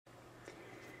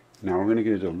Now we're going to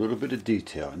get into a little bit of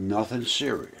detail, nothing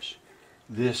serious.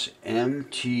 This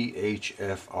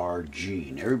MTHFR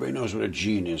gene, everybody knows what a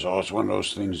gene is. Oh, it's one of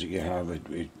those things that you have,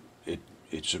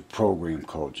 it's a program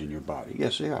codes in your body.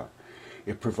 Yes, they are.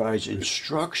 It provides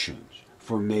instructions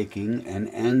for making an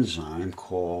enzyme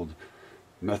called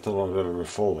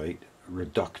methylfolate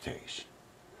reductase.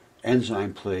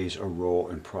 Enzyme plays a role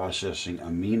in processing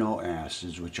amino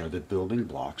acids, which are the building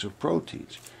blocks of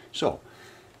proteins. So,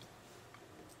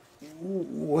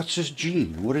 what's this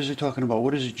gene? What is it talking about?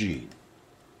 What is a gene?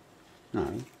 All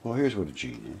right. Well, here's what a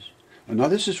gene is. And now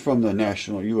this is from the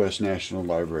U.S. National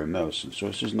Library of Medicine. So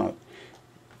this is not.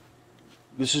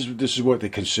 This is what they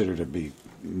consider to be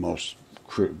most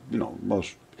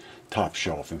top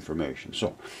shelf information.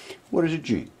 So, what is a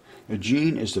gene? A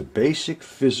gene is the basic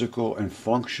physical and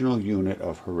functional unit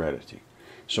of heredity.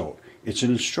 So, it's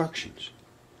an instructions.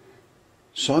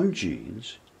 Some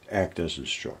genes act as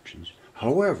instructions.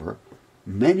 However,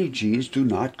 many genes do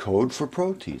not code for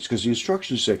proteins because the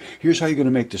instructions say, here's how you're going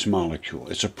to make this molecule.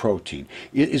 It's a protein.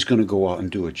 It is going to go out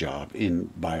and do a job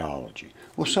in biology.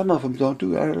 Well, some of them don't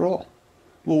do that at all.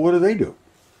 Well, what do?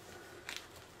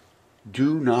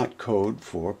 Do not code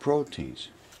for proteins.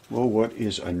 Well, what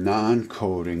is a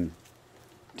non-coding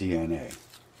DNA?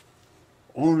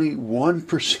 Only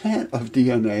 1% of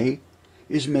DNA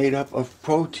is made up of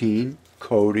protein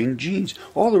coding genes.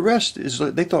 All the rest is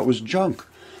they thought was junk.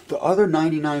 The other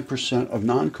 99% of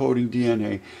non-coding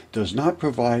DNA does not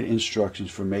provide instructions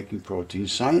for making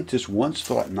proteins. Scientists once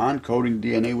thought non-coding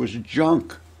DNA was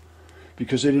junk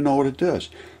because they didn't know what it does.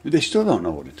 They still don't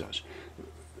know what it does.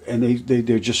 And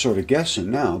they're just sort of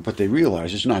guessing now, but they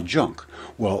realize it's not junk.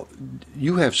 Well,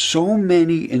 you have so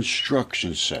many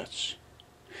instruction sets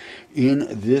in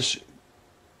this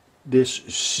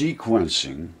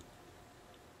sequencing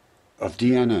of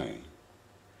DNA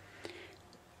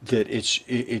that it's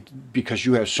because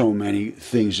you have so many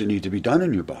things that need to be done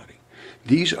in your body.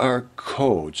 These are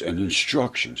codes and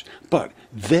instructions, but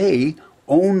they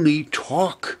only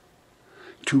talk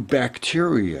to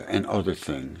bacteria and other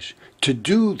things to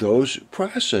do those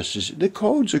processes. The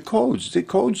codes are codes. The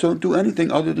codes don't do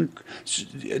anything other than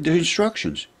the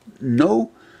instructions.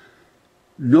 No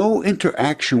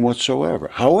interaction whatsoever.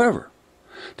 However,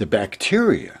 the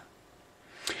bacteria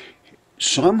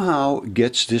somehow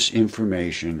gets this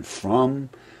information from,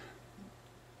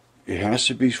 it has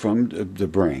to be from the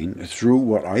brain, through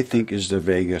what I think is the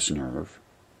vagus nerve,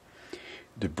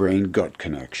 the brain-gut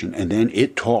connection, and then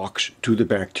it talks to the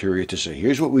bacteria to say,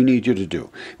 here's what we need you to do.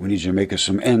 We need you to make us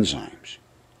some enzymes.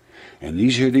 And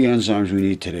these are the enzymes we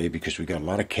need today because we got a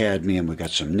lot of cadmium, we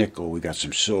got some nickel, we got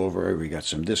some silver, we got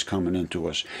some this coming into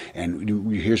us, and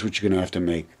here's what you're going to have to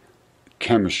make,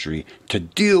 chemistry, to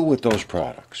deal with those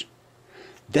products.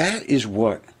 That is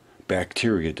what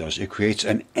bacteria does. It creates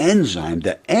an enzyme.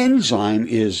 The enzyme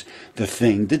is the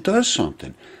thing that does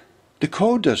something. The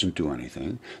code doesn't do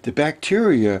anything. The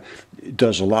bacteria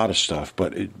does a lot of stuff,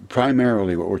 but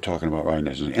primarily what we're talking about right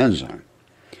now is an enzyme.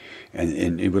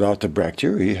 And without the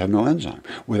bacteria, you have no enzyme.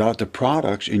 Without the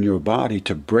products in your body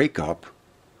to break up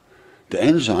the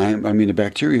enzyme, the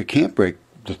bacteria can't break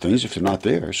the things if they're not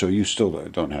there, so you still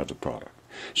don't have the product.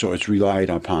 So it's relied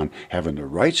upon having the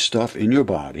right stuff in your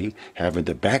body, having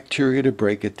the bacteria to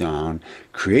break it down,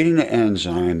 creating the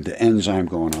enzyme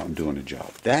going out and doing the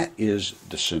job. That is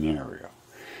the scenario.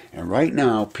 And right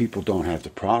now, people don't have the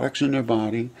products in their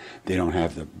body. They don't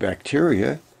have the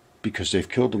bacteria because they've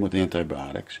killed them with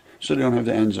antibiotics. So they don't have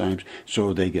the enzymes,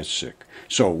 so they get sick.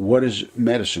 So what does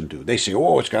medicine do? They say,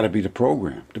 oh, it's got to be the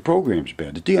program. The program's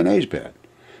bad. The DNA's bad.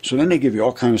 So then they give you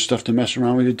all kind of stuff to mess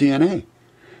around with the DNA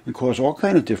and cause all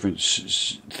kind of different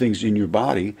things in your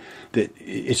body that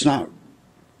it's not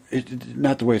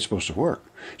the way it's supposed to work.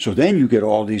 So then you get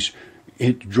all these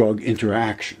drug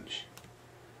interactions.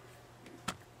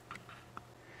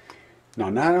 Now,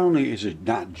 not only is it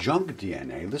not junk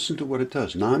DNA, listen to what it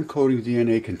does. Non-coding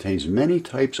DNA contains many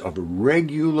types of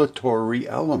regulatory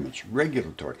elements.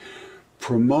 Regulatory.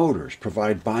 Promoters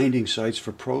provide binding sites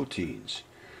for proteins.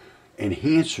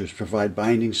 Enhancers provide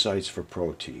binding sites for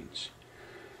proteins.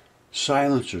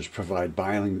 Silencers provide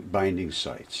binding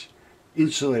sites.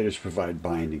 Insulators provide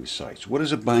binding sites. What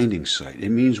is a binding site? It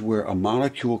means where a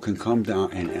molecule can come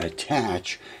down and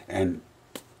attach, and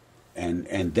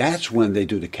that's when they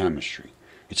do the chemistry.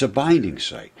 It's a binding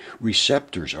site.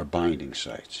 Receptors are binding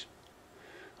sites.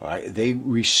 All right? They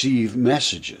receive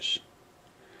messages.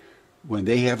 When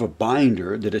they have a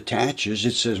binder that attaches,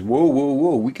 it says, whoa, whoa,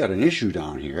 whoa, we got an issue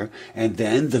down here. And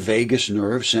then the vagus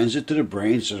nerve sends it to the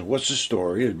brain, says, what's the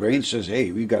story? The brain says,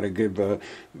 hey, we got to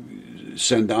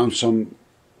send down some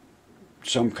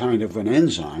some kind of an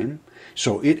enzyme,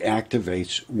 so it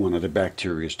activates one of the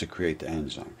bacteria to create the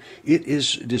enzyme.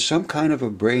 There's some kind of a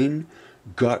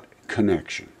brain-gut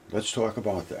connection. Let's talk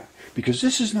about that, because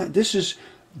this is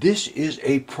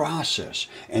a process,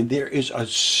 and there is a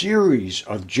series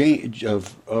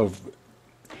of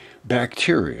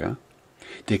bacteria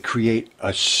that create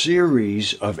a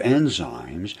series of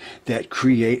enzymes that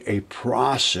create a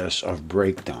process of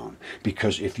breakdown.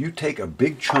 Because if you take a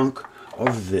big chunk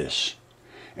of this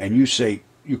and you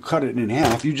cut it in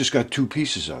half, you just got two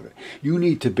pieces of it. You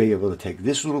need to be able to take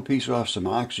this little piece off, some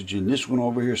oxygen, this one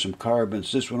over here, some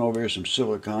carbons, this one over here, some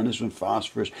silicon, this one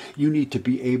phosphorus. You need to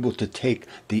be able to take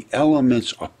the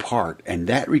elements apart, and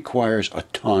that requires a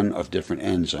ton of different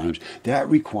enzymes. That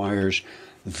requires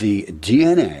the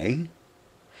DNA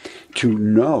to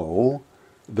know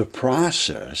the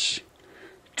process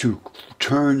to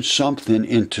turn something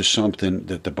into something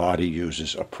that the body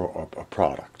uses, a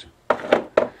product.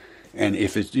 And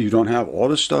if you don't have all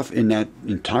the stuff in that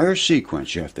entire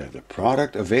sequence, you have to have the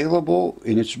product available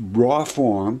in its raw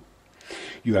form.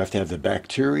 You have to have the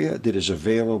bacteria that is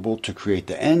available to create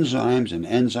the enzymes, and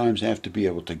enzymes have to be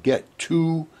able to get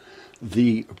to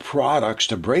the products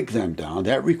to break them down.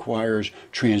 That requires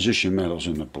transition metals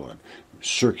in the blood,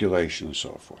 circulation, and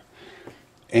so forth.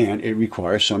 And it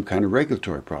requires some kind of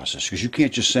regulatory process, because you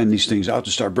can't just send these things out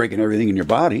to start breaking everything in your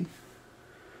body.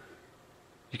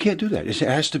 You can't do that. It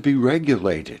has to be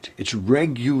regulated. It's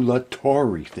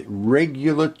regulatory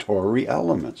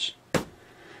elements.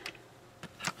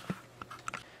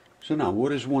 So now,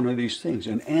 what is one of these things?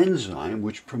 An enzyme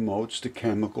which promotes the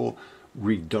chemical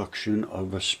reduction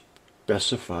of a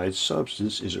specified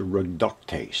substance is a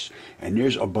reductase. And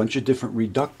there's a bunch of different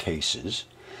reductases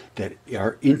that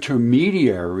are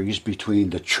intermediaries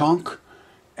between the chunk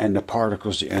and the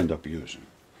particles they end up using.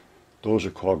 Those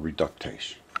are called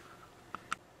reductase.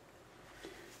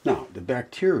 Now, the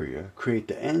bacteria create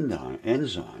the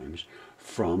enzymes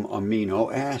from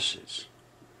amino acids,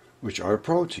 which are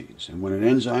proteins. And when an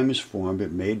enzyme is formed,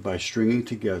 it's made by stringing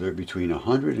together between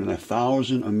 100 and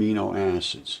 1,000 amino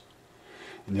acids.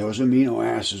 And those amino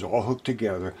acids all hook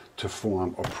together to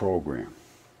form a program.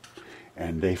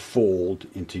 And they fold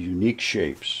into unique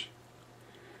shapes.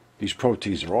 These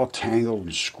proteins are all tangled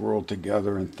and swirled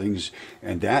together and things,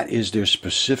 and that is their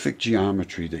specific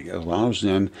geometry that allows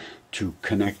them to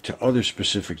connect to other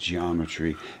specific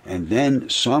geometry, and then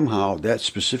somehow that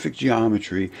specific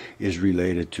geometry is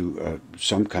related to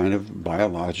some kind of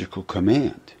biological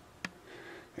command.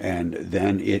 And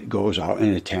then it goes out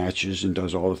and attaches and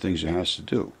does all the things it has to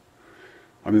do.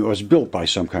 I mean, it was built by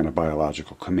some kind of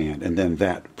biological command, and then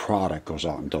that product goes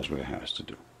out and does what it has to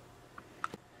do.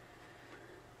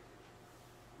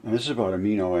 Now, this is about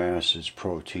amino acids,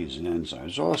 proteins, and enzymes.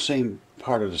 It's all the same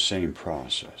part of the same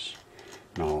process.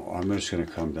 Now, I'm just going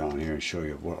to come down here and show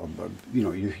you what,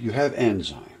 you have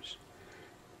enzymes.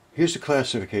 Here's the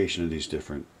classification of these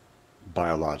different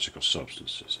biological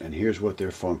substances, and here's what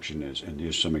their function is, and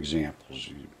here's some examples.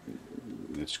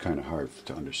 It's kind of hard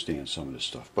to understand some of this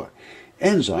stuff, but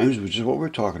enzymes, which is what we're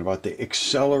talking about, they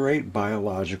accelerate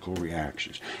biological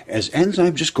reactions. As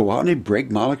enzymes just go out and they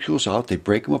break molecules out, they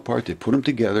break them apart, they put them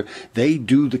together, they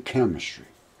do the chemistry.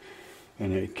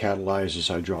 And it catalyzes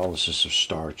hydrolysis of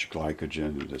starch,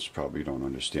 glycogen. That's probably, you don't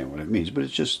understand what it means, but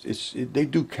they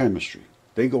do chemistry.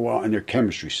 They go out in their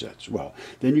chemistry sets. Well,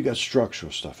 then you got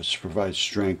structural stuff. It provides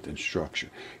strength and structure.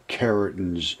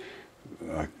 Keratins,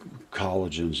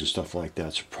 collagens, and stuff like that.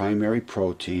 It's primary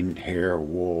protein, hair,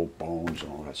 wool, bones,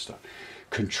 and all that stuff.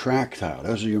 Contractile.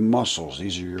 Those are your muscles.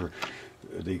 These are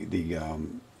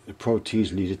the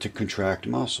proteins needed to contract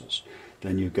muscles.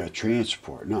 Then you've got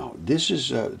transport. Now, this is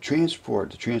the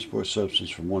transport substance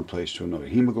from one place to another.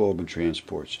 Hemoglobin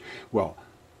transports. Well,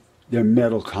 they're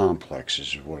metal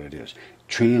complexes is what it is.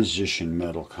 Transition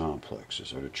metal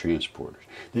complexes are the transporters.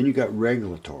 Then you got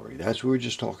regulatory. That's what we were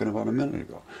just talking about a minute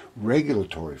ago.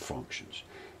 Regulatory functions.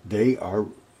 They're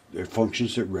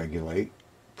functions that regulate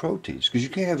proteins. Because you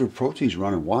can't have the proteins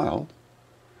running wild.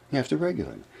 You have to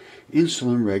regulate them.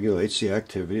 Insulin regulates the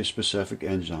activity of specific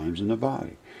enzymes in the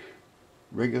body.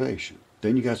 Regulation.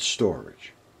 Then you got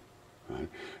storage. Right?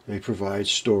 They provide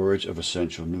storage of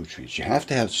essential nutrients. You have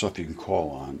to have stuff you can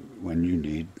call on when you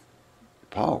need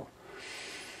power.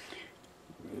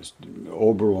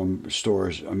 Oberon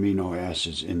stores amino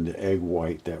acids in the egg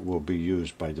white that will be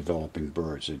used by developing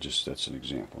birds. That's an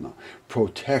example. Now,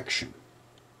 protection.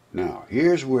 Now,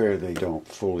 here's where they don't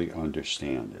fully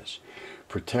understand this.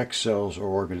 Protect cells or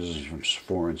organisms from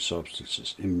foreign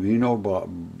substances.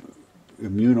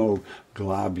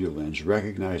 Immunoglobulins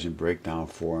recognize and break down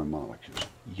foreign molecules.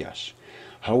 Yes.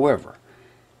 However,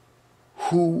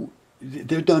 who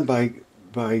they're done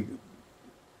by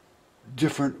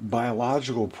different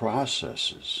biological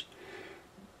processes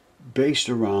based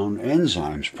around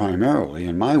enzymes primarily.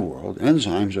 In my world,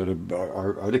 enzymes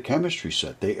are the chemistry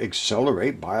set. They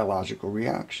accelerate biological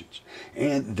reactions,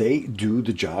 and they do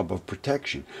the job of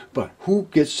protection. But who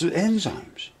gets the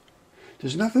enzymes?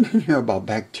 There's nothing in here about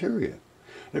bacteria.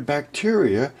 The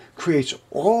bacteria creates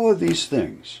all of these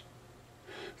things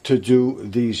to do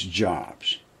these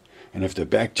jobs. And if the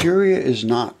bacteria is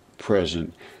not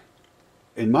present,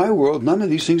 in my world, none of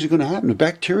these things are going to happen. The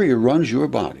bacteria runs your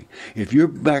body. If your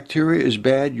bacteria is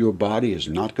bad, your body is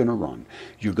not going to run.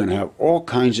 You're going to have all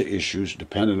kinds of issues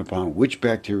depending upon which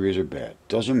bacteria are bad.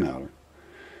 Doesn't matter.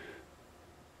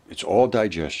 It's all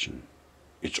digestion.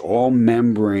 It's all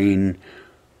membrane.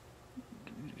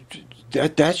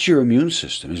 That's your immune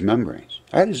system, is membranes.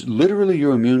 That is literally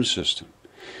your immune system.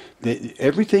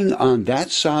 Everything on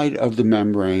that side of the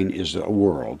membrane is the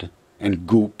world, and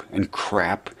goop, and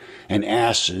crap, and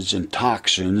acids, and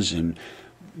toxins, and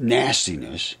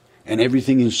nastiness, and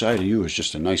everything inside of you is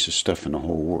just the nicest stuff in the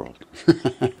whole world.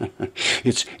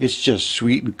 It's just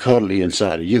sweet and cuddly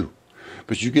inside of you.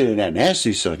 But you get in that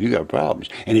nasty stuff, you got problems.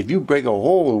 And if you break a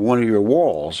hole in one of your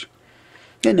walls,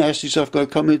 that nasty stuff going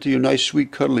to come into your nice,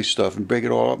 sweet, cuddly stuff and break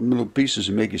it all up in little pieces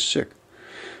and make you sick.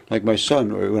 Like my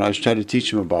son, when I was trying to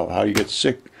teach him about how you get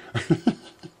sick,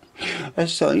 I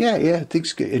was telling him, yeah,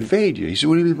 things invade you. He said,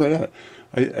 what do you mean by that?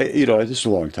 This is a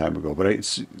long time ago, but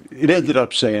it ended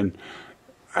up saying,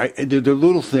 the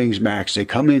little things, Max, they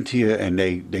come into you and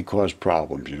they cause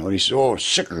problems, And he said, oh,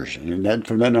 sickers. And then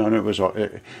from then on, it was,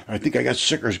 I think I got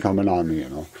sickers coming on me,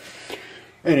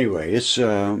 Anyway,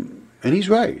 and he's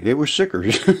right, they were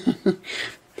sickers.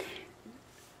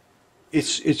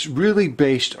 It's really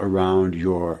based around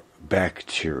your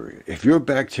bacteria. If your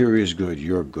bacteria is good,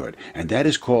 you're good. And that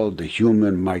is called the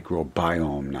human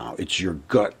microbiome now. It's your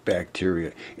gut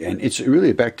bacteria. And it's really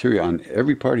a bacteria on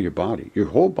every part of your body. Your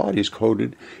whole body is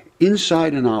coated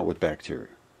inside and out with bacteria.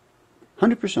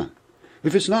 100%.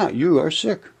 If it's not, you are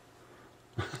sick.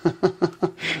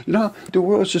 The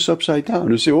world's just upside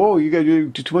down. You say, oh, you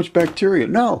got too much bacteria.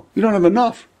 No, you don't have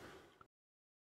enough.